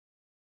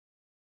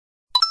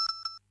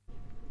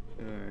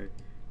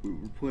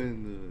We're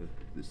playing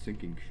the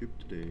sinking ship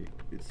today.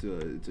 It's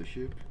a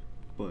ship,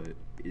 but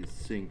it's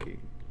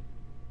sinking.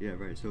 Yeah,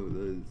 right. So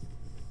the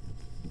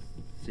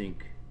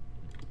sink.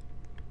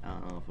 I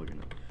don't fucking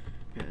know.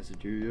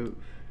 Passenger, yep.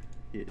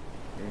 Hit.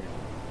 Yeah.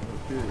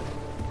 Okay.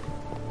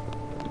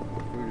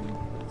 We're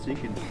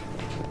sinking.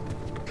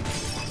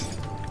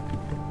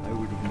 I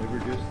would have never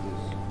guessed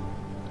this.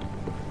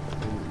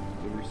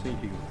 They were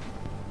sinking.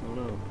 Oh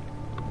no.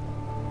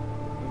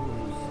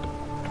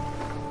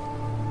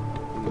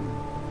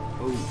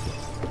 Oh.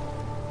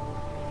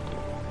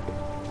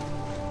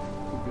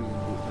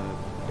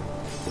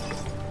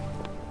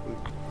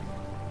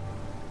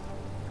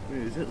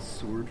 Man, is that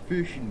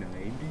swordfish 90?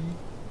 Man,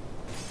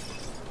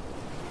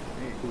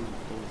 it goes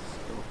with all this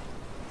stuff.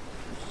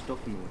 There's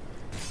stuff in the way.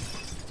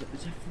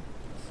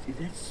 Is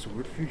that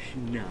swordfish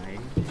 90?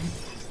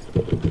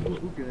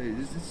 Oh guys,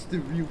 is this the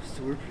real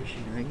swordfish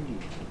 90?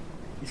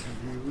 It's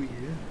really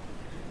here.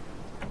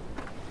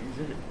 Is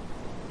that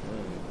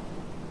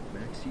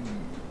Maxi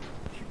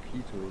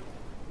Chiquito?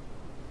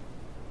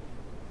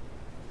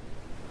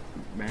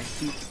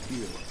 Maxi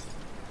Chiquito.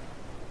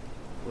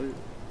 What?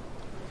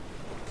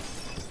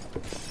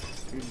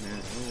 Dude, man, I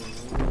don't want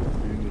to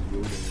be in this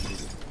road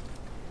anymore.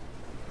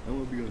 I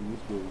want to be on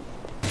this road.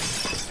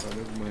 Oh,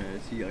 never mind, I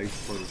see ice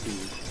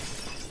particles.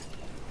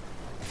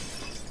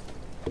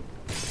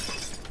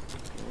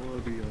 I want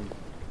to be on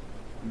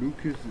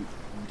Lucas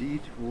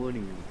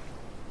D20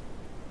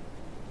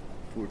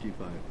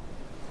 45.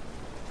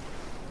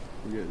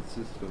 We got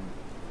system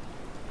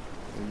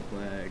and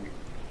flag.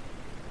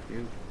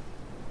 Yep.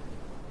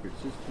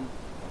 Persistent.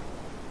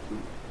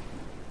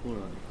 Hold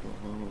on.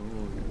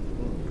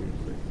 Wait a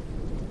second.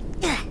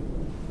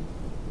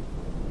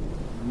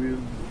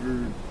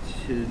 Riverton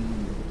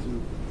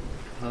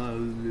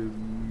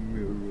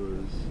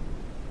Palomeras.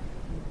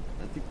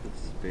 I think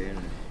that's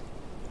Spanish.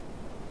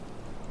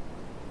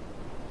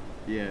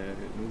 Yeah,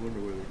 no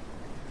wonder why they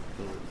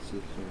call it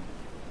system.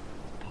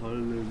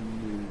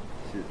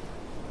 Palomeras.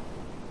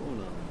 Hold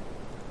on.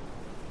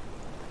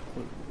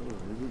 Hold on,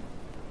 is it?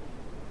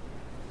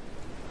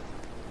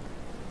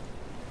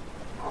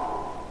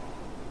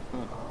 Huh.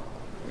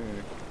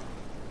 Alright.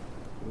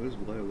 Well, this is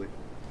lively.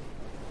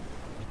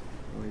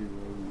 Oh, you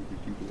love the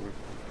keyboard.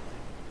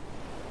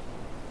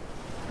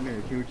 Okay, I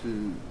came to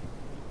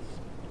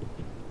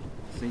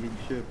sinking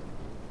ship.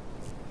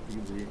 You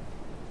can see.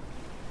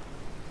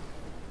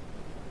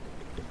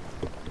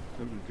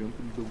 Time to jump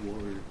into the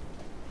water.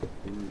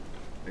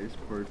 Ice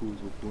particles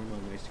will form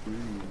on my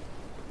screen.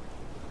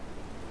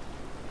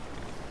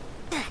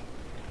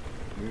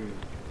 Man,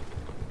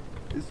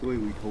 this way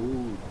we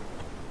cold.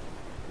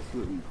 This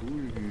way we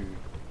cold here.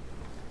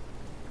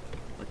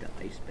 Like an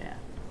ice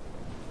bath.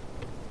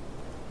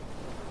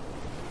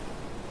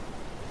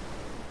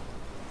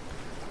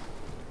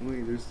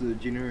 Wait, there's the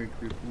generic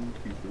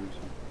Refuki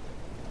version.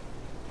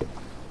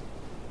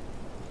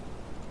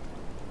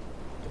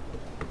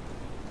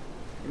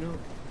 You know, to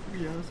be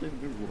honest,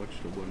 I've never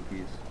watched a One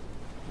Piece.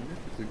 I wonder if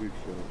it's a good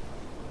show.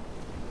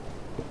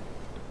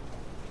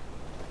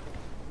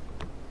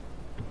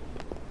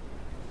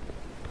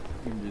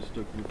 I'm just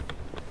stuck with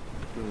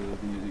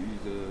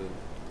these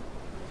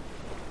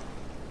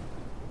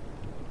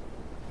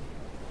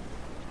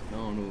I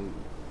don't know,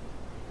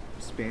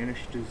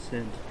 Spanish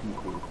descent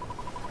people.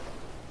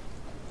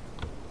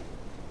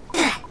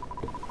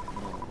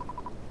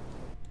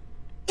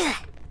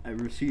 I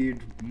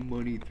received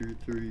money through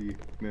 3,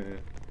 man.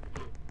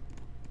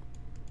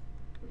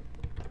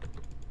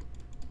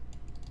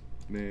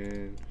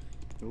 Man,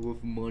 I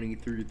love money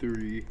through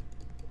 3.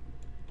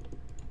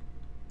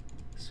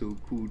 So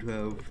cool to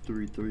have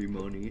 3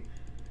 money.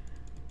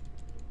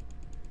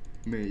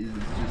 Man, it's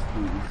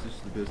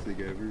just the best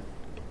thing ever.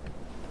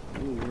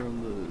 Oh, we're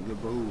on the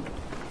boat.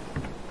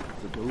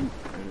 The boat,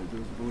 and it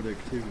does boat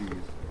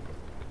activities.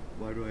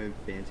 Why do I have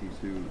fancy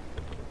suit?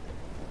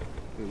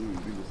 Ooh,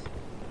 this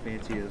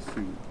fancy ass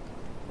suit.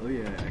 Oh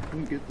yeah, I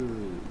couldn't get the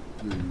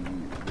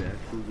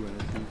actual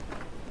glasses.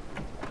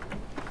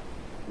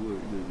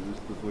 Look,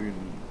 just the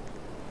fucking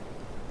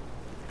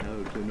how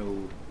to know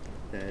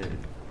that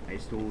I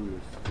stole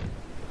this.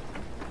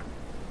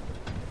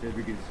 Yeah,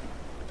 because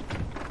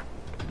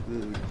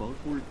the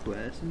clockwork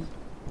glasses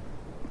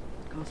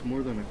cost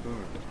more than a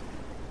car.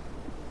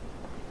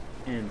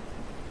 And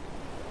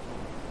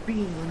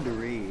being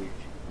underage,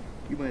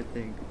 you might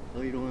think,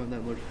 oh, you don't have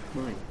that much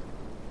money.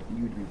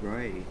 You'd be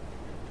right.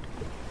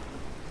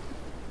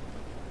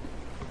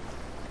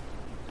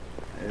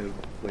 I have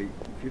like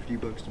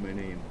 $50 to my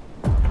name.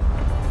 Now,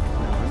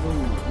 I'm no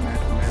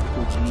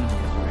mathematical genius or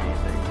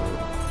anything, but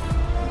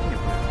I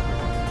can't buy it.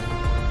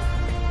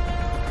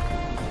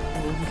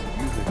 What is this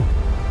music?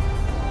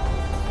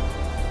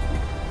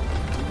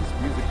 Where's this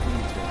music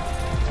coming from?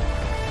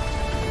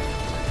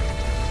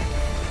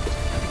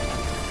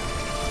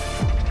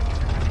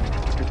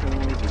 It's kind of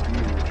like the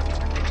beer.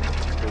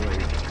 So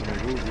like, when I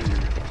go over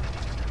here,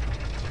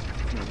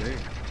 it's not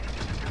there.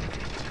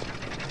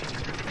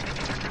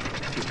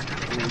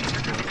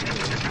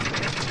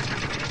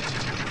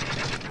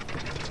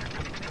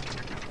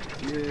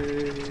 Yay!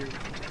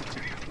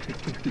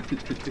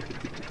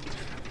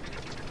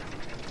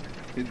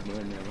 It's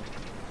mine now.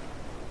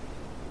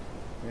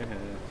 Yeah.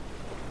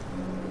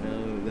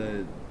 Now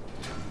that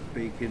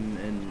bacon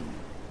and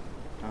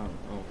I don't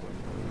know if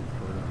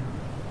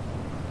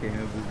can't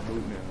have this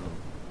boat now.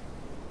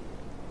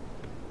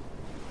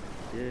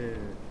 Yeah.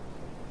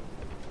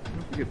 I wonder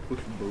if we could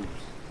push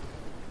boats.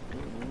 I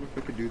wonder if I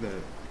could do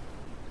that.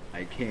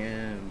 I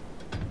can.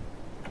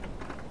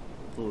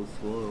 It's a little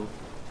slow.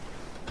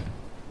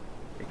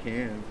 I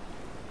can.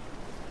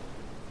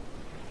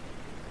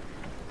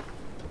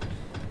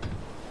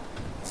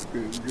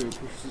 We're gonna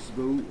push this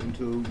boat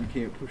until we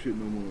can't push it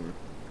no more.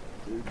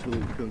 Until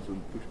it becomes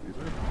unpushable. Is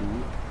that a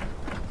pool?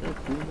 Is that a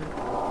pool now?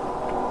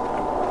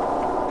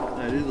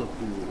 That is a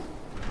pool.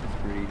 That's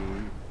pretty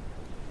neat.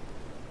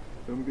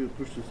 I'm gonna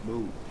push this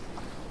boat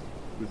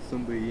with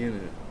somebody in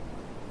it.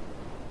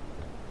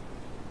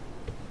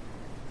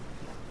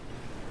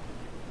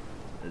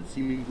 And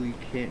seemingly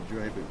can't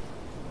drive it.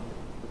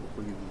 What the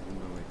fuck is this in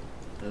my way?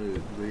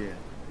 But yeah.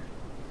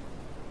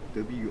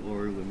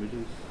 WR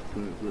limitless.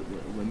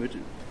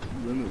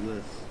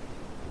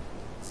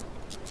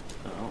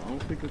 I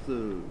don't think it's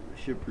a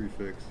ship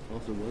prefix.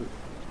 Also, what?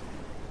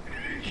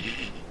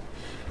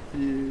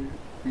 Yeah,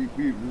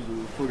 there's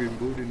a fucking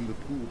boat in the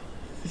pool.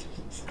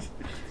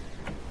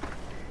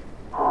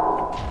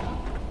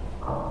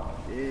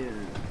 Yeah,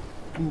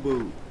 pool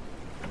boat.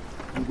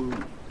 Pool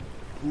boat.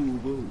 Pool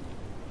boat.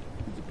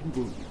 It's a pool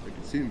boat. I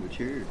can sit in the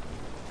chair.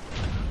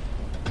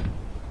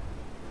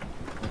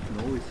 I can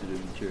always sit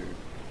in the chair.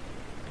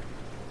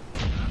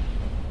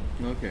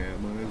 Okay, I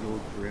might as well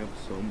grab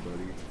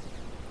somebody.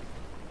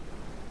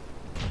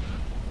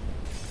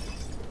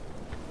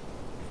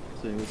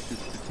 So let's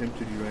just attempt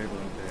to drive on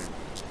back.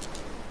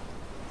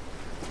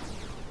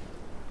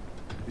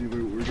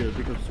 Anyway, we're gonna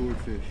pick up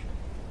swordfish.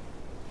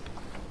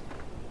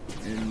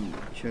 And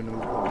channel.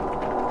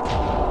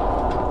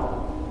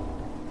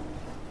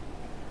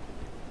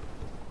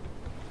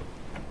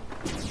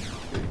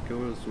 Okay, go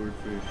to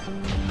swordfish.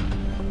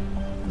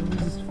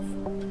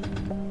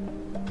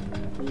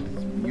 What is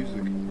this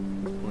music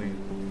that's playing?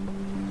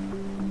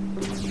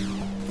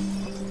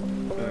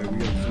 Alright, we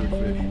got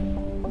swordfish.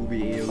 We'll be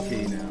A-OK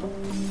now.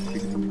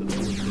 Because we got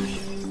swordfish.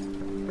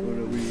 Oh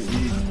no, we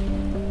need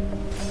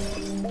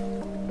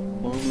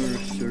Bomber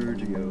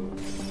Sergio.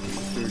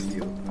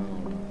 Sergio, I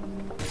don't know.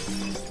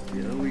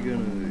 Yeah, how are we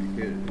gonna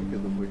get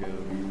the fuck out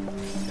of here?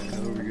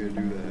 How are we gonna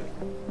do that?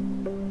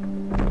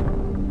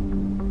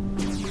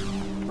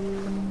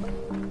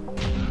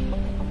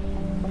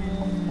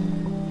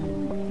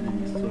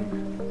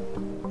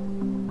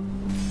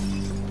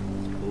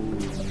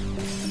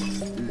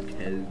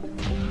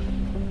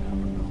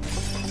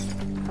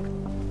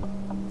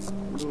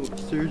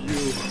 Sergio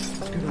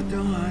is gonna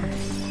die.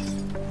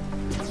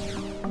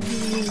 No,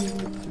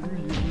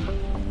 Sergio.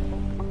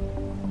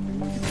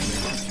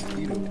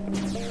 Chiquito.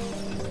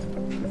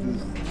 This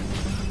is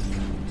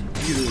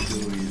Chiquito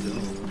abilities,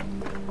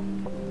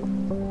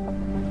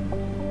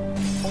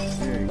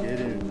 Yeah, get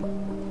in.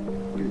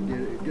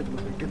 Get the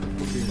fuck in.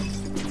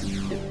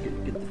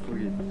 Get the fuck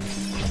in.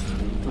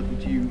 I'm talking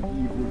to you,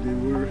 evil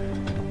doer.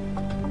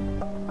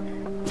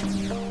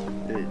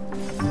 Hey,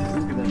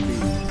 look at that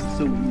face. It's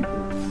so evil.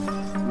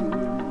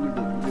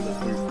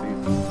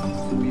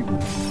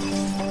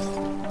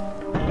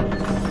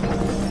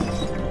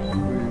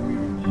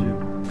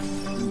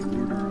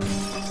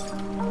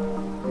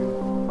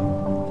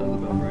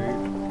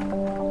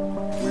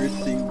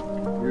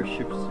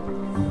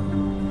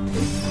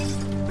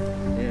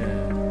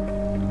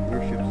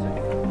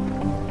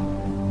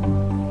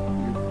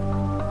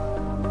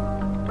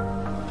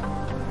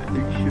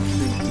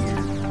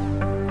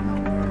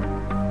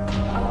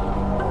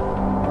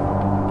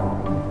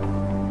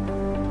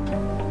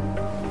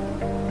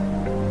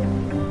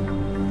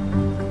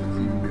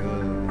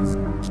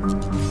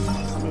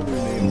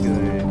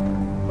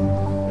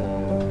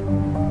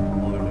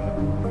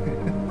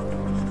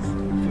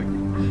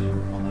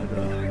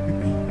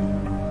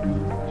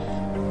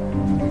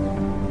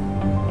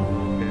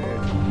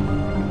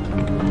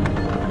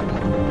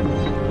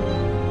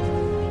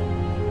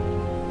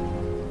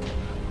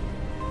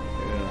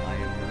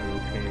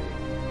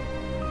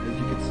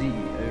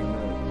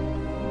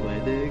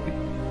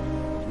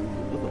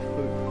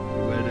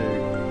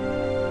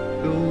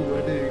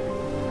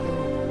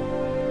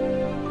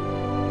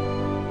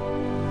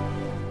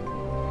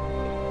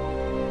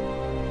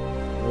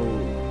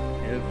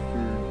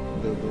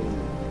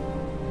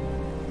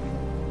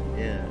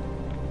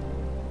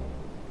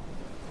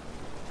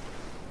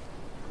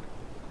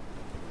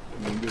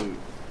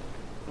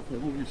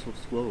 So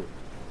slow.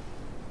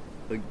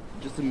 Like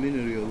just a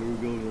minute ago we were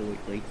going to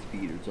like light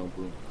speed or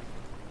something.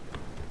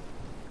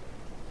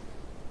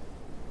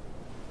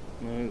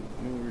 Now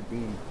we're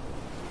doing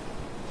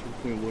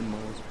 2.1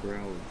 miles per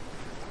hour.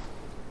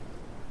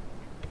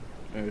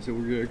 Alright, so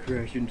we're gonna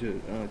crash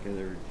into okay,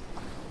 there.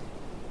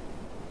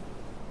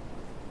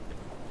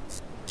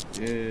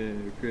 Yeah,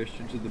 crashed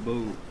into the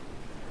boat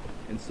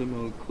and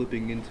somehow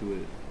clipping into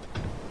it.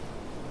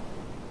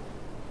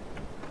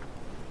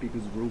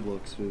 Because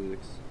Roblox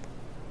physics.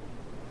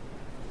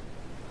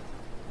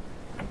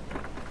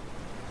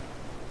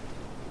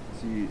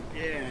 See,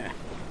 yeah,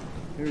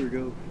 there we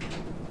go.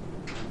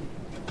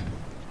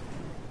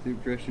 They're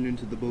crashing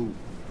into the boat.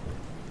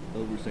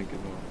 Oh, we're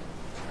sinking now.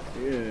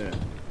 Yeah.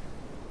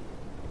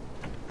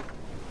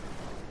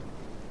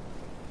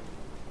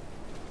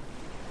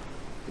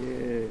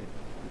 Yeah.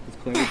 Let's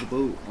climb the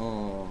boat.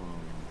 Aww.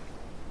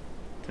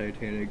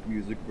 Titanic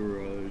music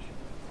barrage.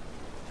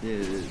 Yeah,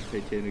 it is.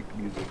 Titanic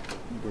music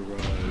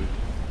barrage.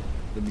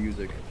 The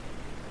music.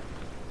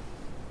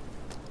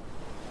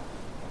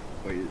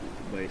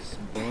 By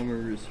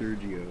Bomber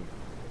Sergio.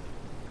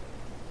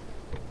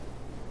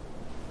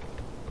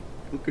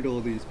 Look at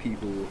all these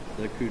people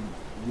that could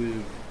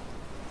live.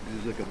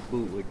 There's like a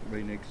boat like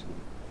right next to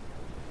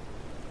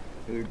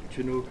them.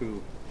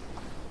 Chinoko.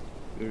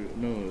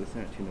 No, it's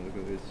not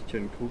Chinoko, it's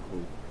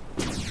Chenkoko.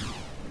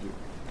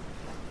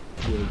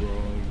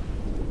 Wrong.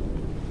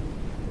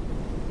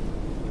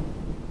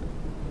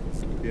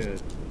 Yeah.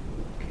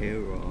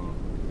 K-Wrong.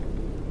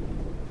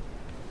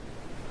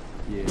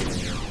 Yeah.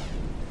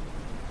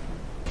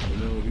 Oh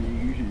no,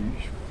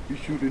 he's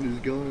shooting his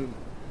gun.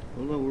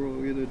 Oh no, we're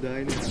all gonna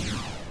die now.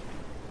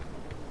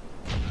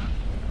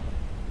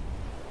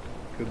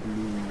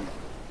 Kablooey.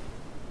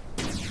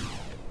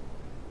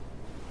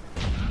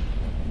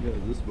 Yeah,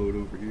 this boat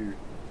over here.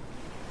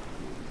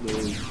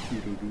 Little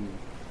Taquito dude.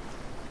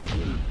 I'm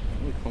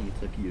gonna call him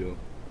Taquito.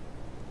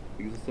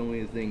 Because it's the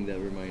only thing that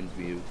reminds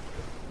me of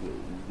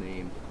his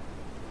name.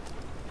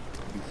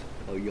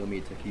 How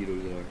yummy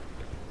taquitos are.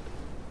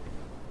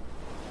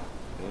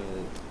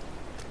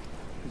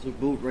 There's a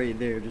boat right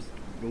there, just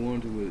go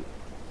onto it.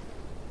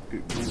 Go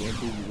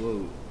onto the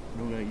boat.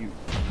 No, not you.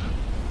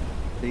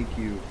 Thank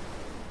you.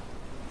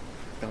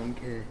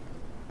 Sank.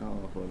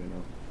 Oh, fucking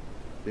hell.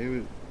 Damn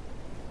it.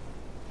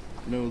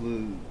 No,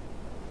 the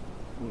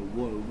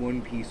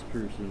One Piece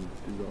person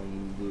is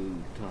on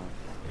the top.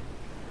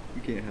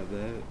 You can't have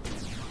that.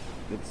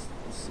 That's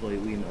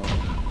slightly an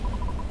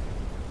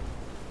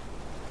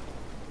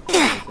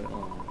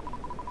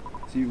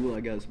See, well, I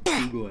got some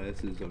cool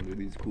glasses under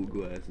these cool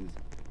glasses.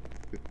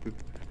 I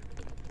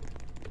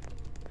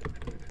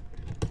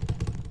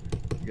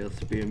got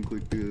spam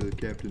click the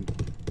captain.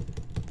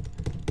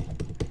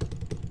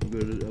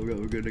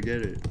 We're gonna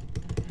get it.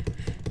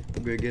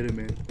 I'm gonna get it,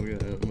 man. I'm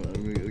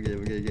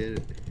gonna get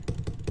it.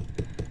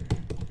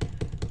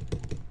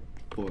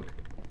 Fuck.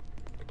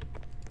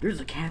 There's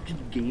a captain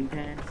game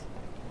pass?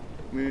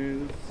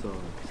 Man, this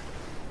sucks.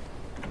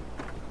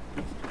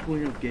 What's the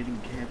point of getting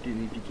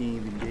captain if you can't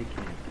even get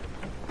captain?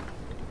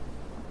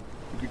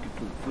 If you could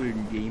put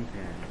fucking game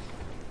pass.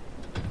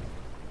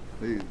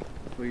 Hey,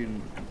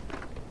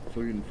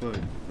 fucking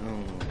fun. I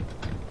don't know.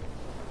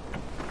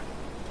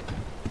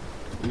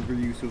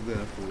 Overuse of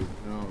that food.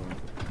 I don't know.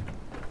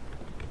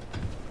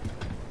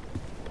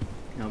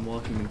 I'm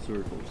walking in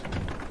circles.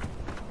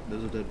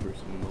 There's a dead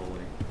person in the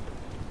hallway.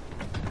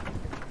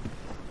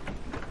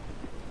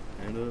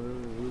 And there's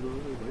a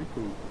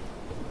micro.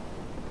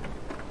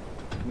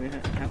 Man,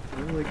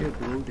 how do I get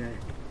below deck?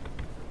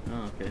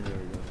 Oh, okay, there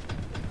we go.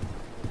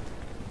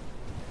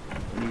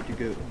 I need to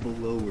go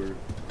below her.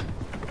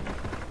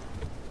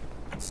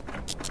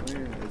 Oh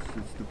yeah,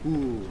 it's the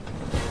pool.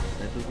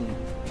 That doesn't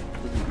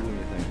do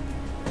anything.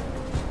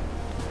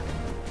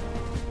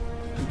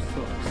 It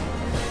sucks.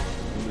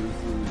 And there's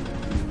the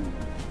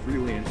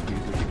freelance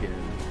music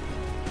again.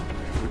 I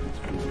hope it's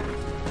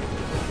freelance.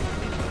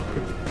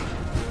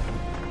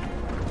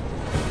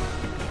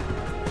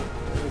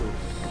 That'll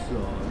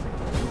suck.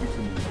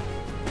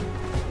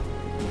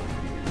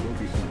 There'll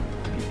be some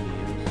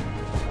PPMs.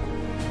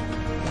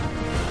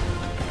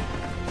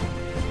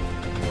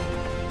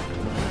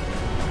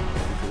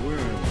 Where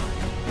am I?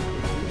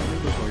 Where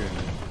the fuck am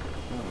I?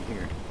 Oh, I'm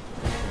here.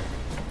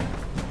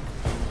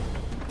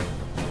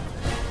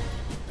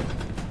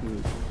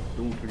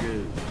 Don't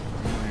forget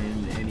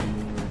mine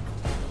anymore.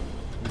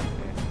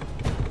 Okay.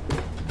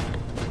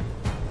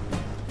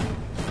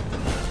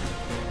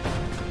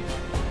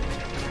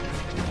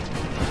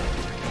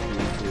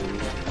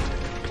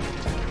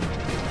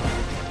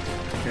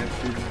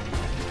 Captured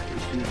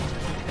issues.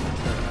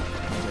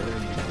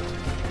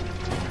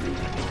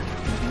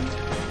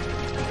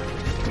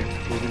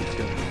 Exploding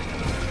stuff.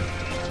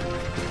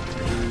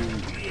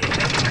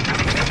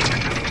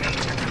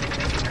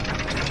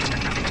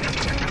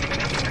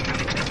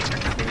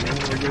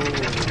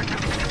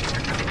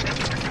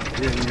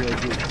 Yeah, you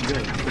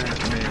got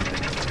Batman.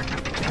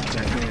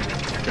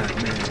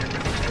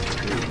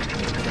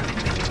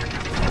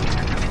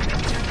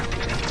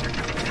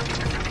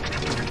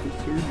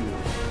 Actually,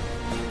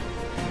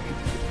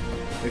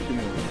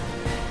 no.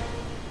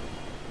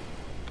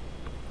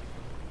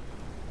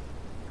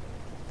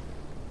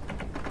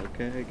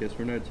 Okay, I guess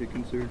we're not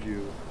taking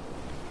Sergio.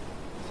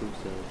 So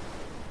sad.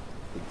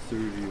 But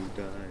Sergio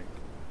died.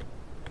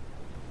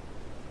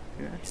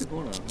 Yeah, actually,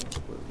 hold on.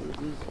 What is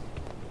this?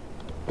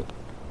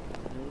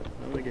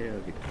 How do I get out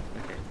of here?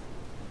 Okay.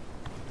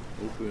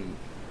 Open.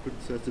 Put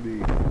sesame.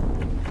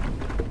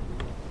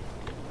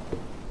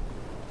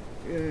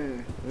 Yeah,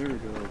 There we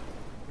go.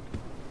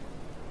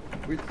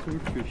 With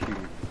swordfishy.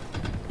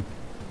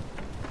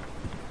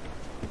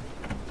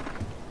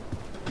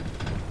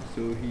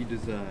 So he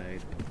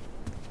desired.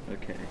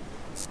 Okay.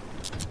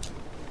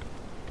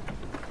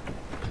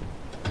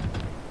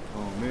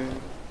 Oh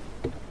man.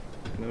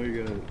 Now we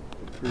got a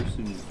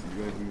person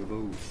driving a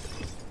boat.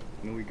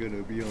 Now we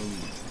gotta be on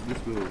this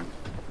boat.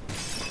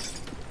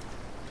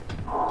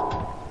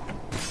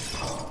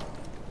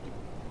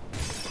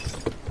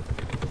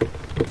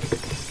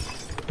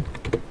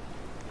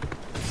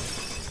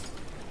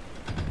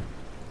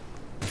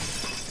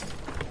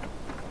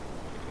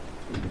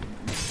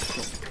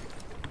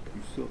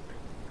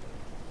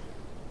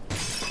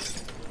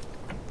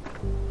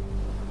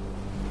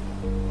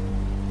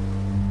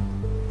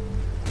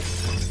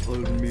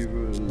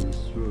 Mirrors,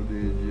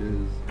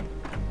 shortages.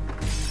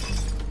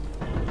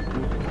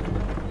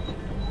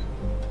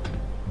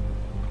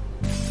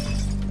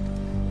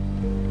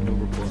 No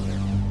reply.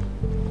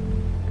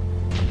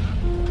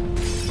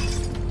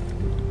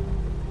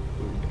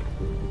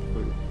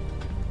 But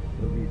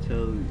let me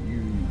tell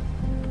you.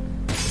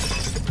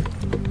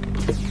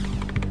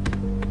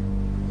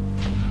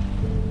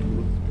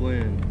 What's the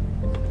plan?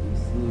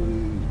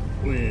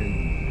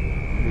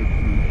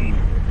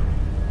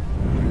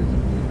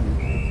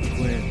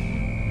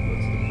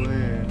 What's the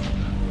plan?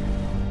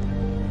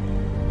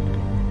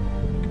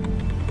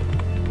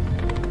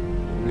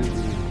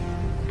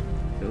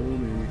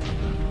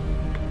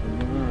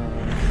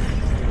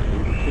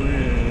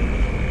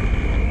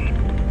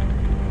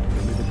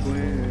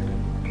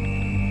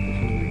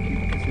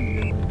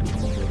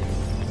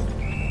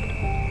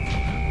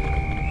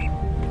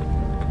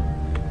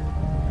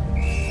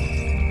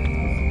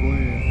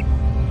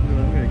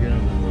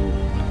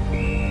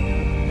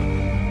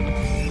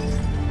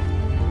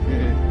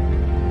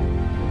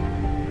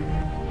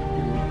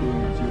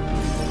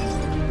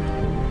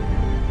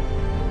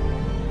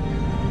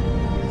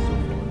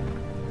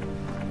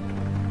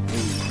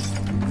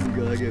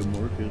 I get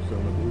Marcus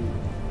on the boat.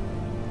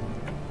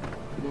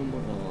 Come on,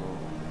 oh,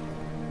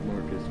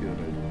 Marcus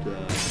gonna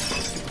die.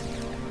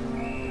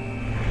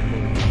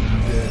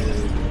 Dead.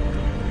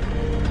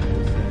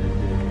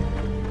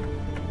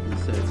 The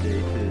sad day,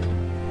 kid.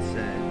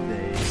 Sad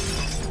day.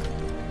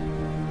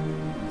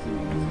 This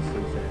is so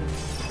sad.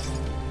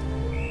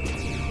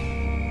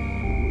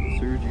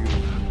 Sergio.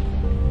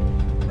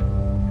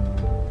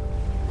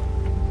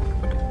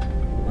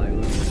 I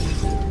love this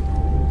ship.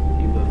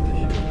 He loved the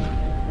ship.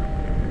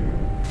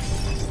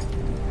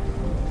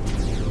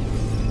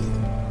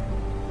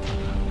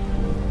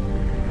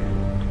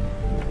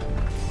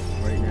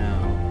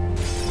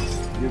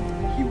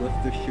 He left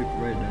the ship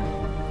right now,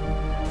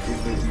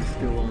 but he's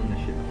still on the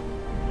ship.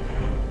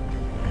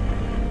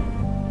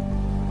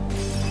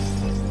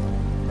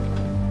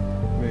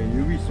 Man,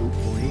 you'd be so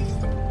funny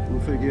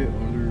if I get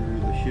under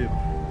the ship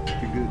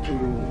to get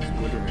total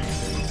split or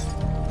anything.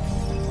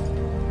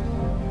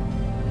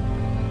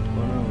 Oh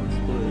no, it's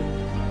split.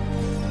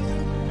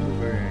 It's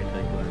very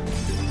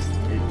anticlimactic.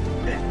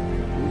 It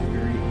was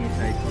very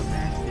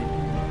anticlimactic.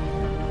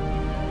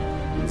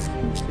 It's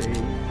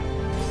insane.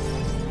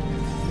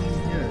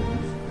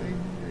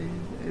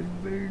 I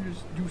better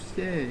just do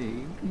stay.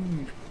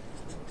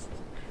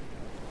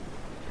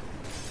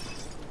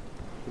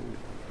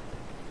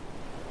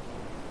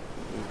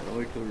 I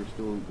like how we're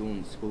still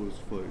going slow as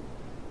fuck.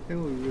 Hey,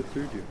 look, we got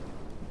Sergio.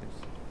 Yes.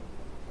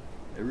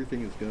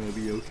 Everything is gonna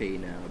be okay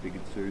now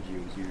because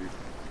Sergio's here.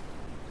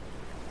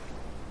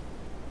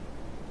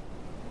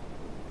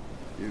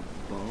 Dude,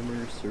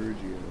 Bomber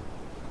Sergio.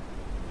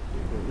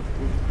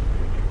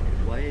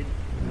 Why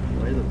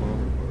the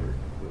bomber part?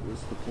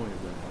 What's the point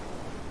of that?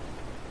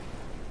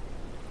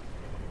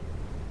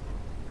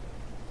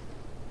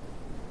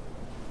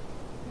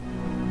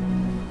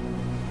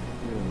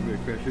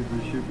 Crash into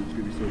the ship, it's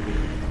gonna be so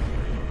good.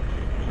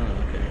 Oh,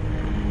 okay.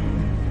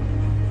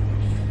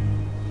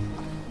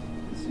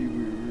 Let's see,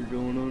 we're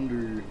going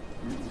under.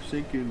 We're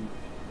sinking.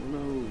 Oh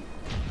no.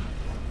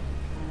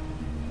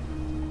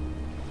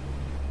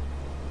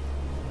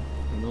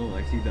 Oh no, I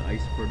see the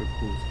ice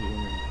particles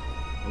forming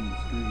on the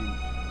screen.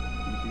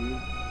 You see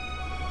it?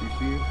 You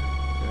see it?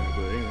 Yeah,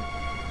 but anyway.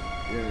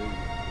 Yeah.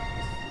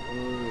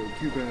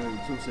 Too bad,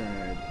 so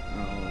sad.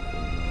 Oh,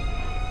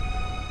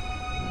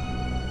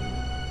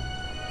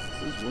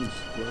 this one's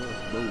square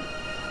boat.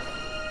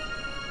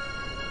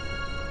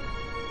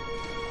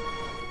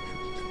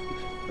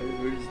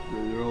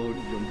 They're all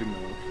jumping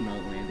off,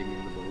 not landing in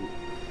the boat.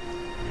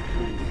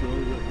 So what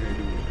is that guy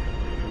doing?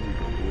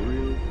 Like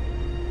Oreo?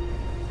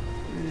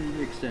 It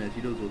makes sense,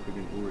 he does look like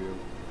an Oreo.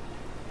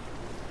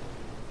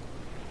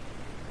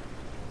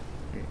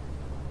 Okay.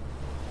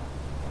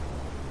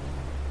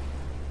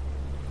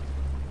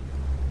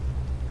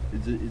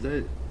 Is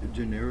that a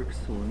generic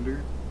cylinder?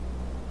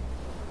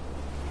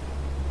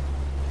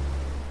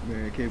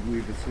 Man, I can't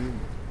believe it's him.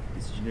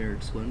 It's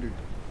generic slender.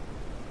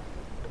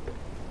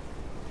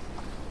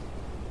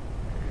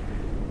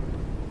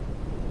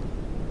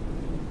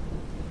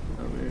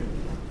 Oh man,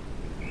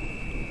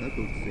 that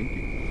boat's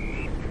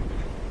sinking.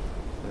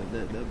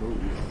 That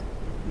boat is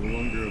no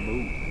longer a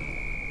boat.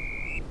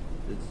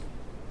 It's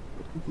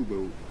a poo-poo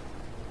boat.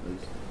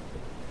 It's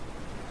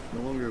no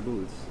longer a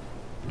boat. It's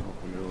off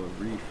the middle of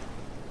a reef.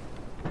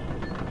 I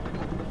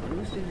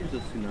always think there's a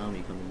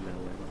tsunami coming that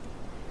way.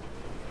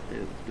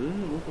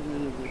 Doesn't it look like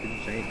there's like a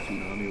giant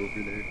tsunami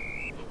over there?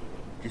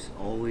 Just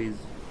always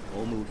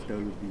almost out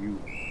of view.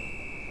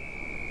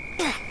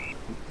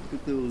 Look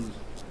at those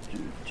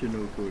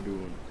Chinoko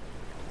doing.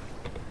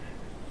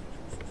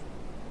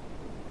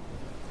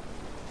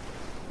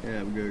 Yeah,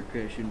 I'm gonna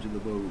crash into the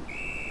boat.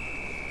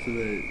 So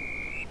that...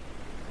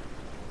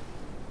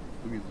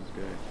 Look at this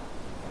guy.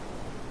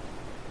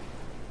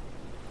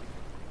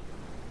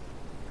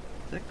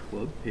 Is that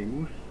Club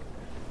Penguin?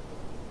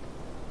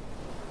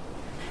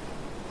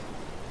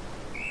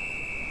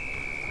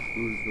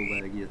 Who's the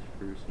laggiest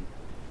person?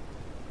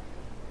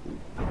 Ooh.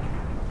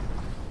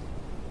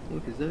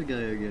 Look, is that guy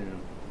again?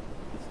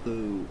 It's the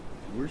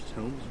worst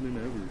helmsman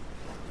ever.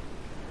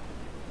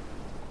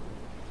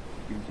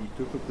 Because he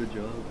took up the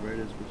job right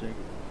as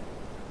Pachenko.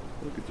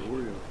 Look, it's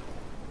Oreo.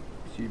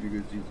 See,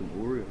 because he's an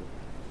Oreo.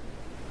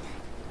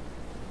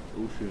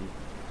 Ocean.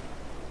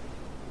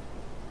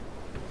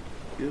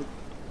 Yep.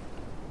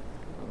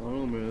 I don't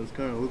know, man. This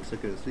kind of looks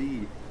like a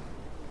sea.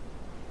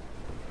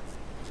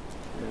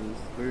 Yeah,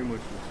 this very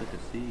much looks like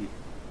a sea.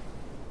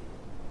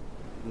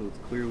 No, it's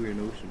clearly an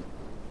ocean.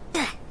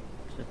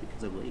 Except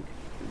because of lake.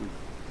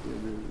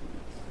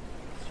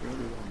 It's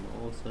surrounded on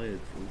all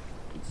sides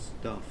with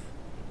stuff.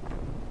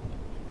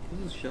 What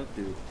does this shop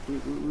do?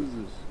 What is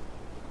this?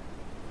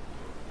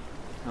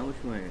 How much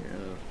am I,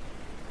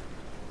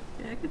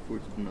 yeah, I could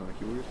afford some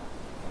binoculars.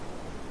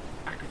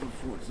 I could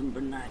afford some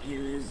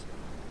binoculars.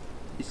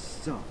 They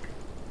suck.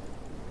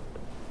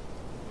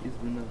 These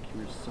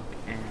binoculars suck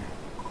ass.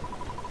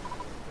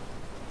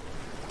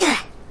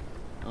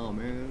 Oh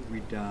man, we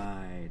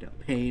died. A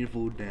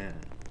painful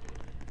death.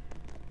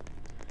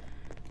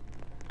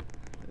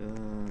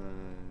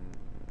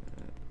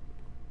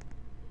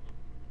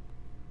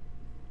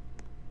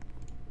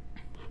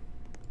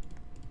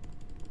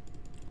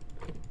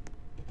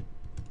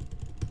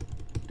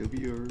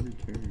 WR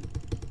return.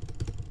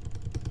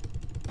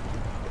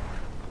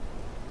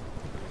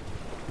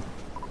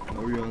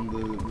 Are we on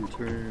the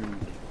return?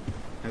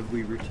 Have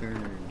we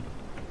returned?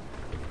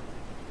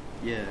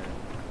 Yeah,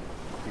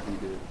 I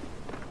think we did.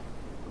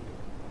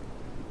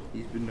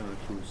 These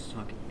binoculars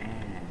suck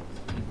ass.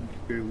 You can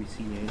barely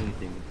see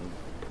anything with them.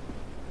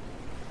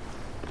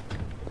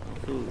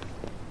 Also,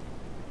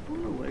 I'm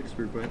no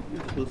expert, but I think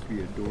it's supposed to be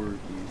a door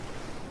key.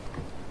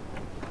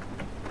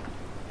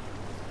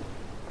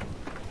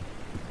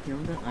 Yeah,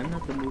 I'm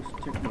not the most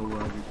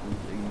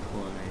technologically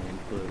inclined,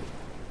 but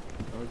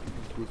I think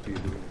it's supposed to be a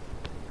door.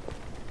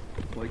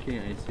 Why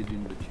can't I sit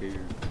in the chair?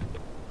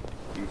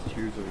 These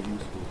chairs are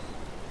useless.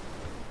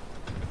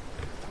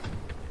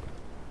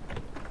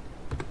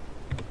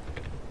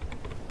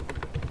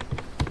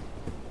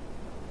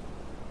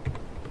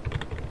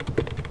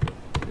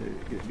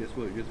 Guess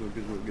what? Guess what?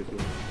 Guess what? Guess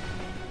what?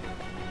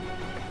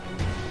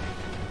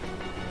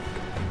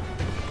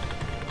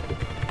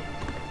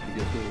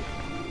 Guess what?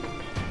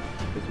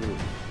 Guess what? Guess what?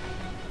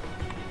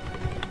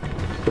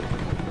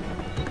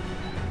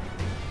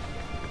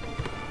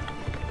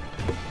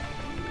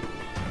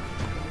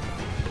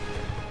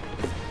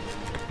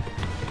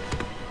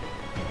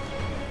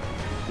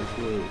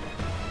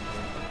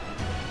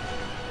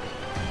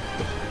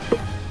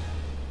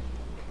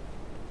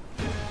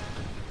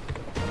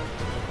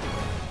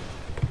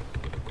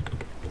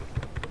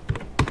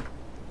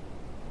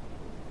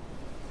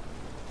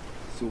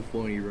 So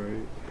funny,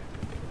 right?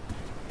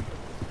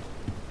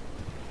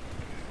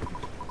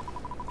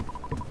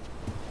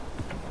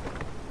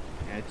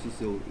 Axis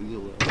is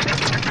allowed.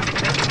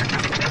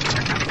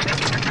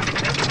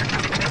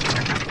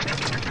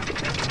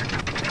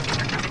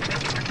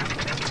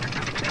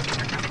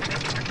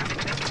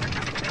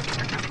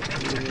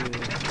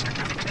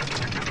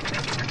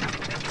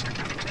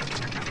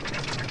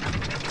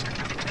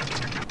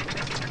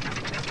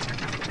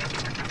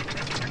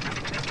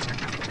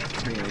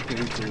 Yeah, I can't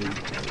wait to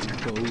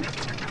boat.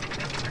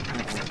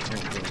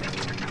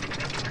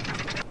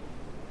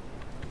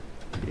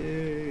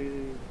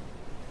 Yay!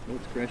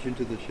 Let's crash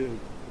into the ship.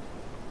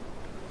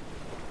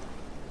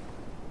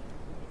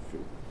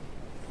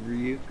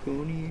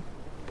 Ryukoni?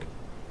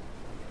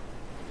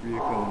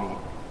 Ryukoni.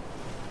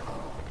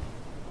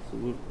 So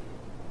what?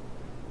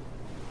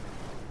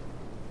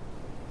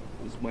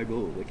 Is my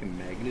boat like a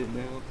magnet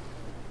now?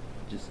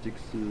 It just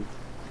sticks to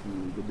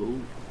the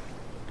boat.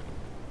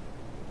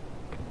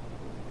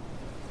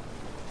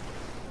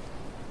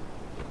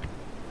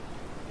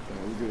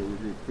 We're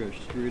gonna crash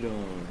straight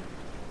on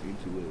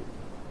into it.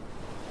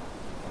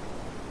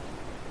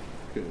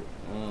 Okay.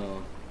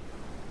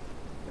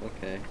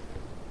 Okay.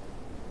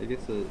 I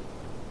guess that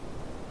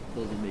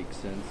doesn't make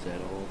sense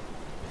at all.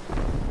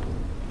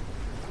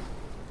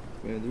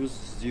 Man, there's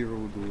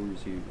 0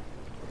 doors here.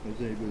 How's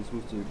anybody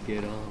supposed to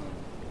get on?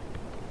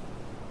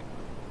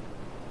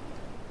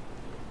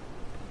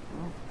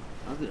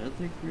 I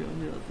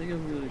think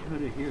I'm gonna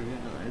cut it here. Yeah,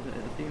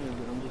 I think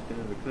I'm just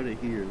gonna cut it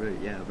here. Right?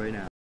 Yeah, right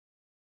now.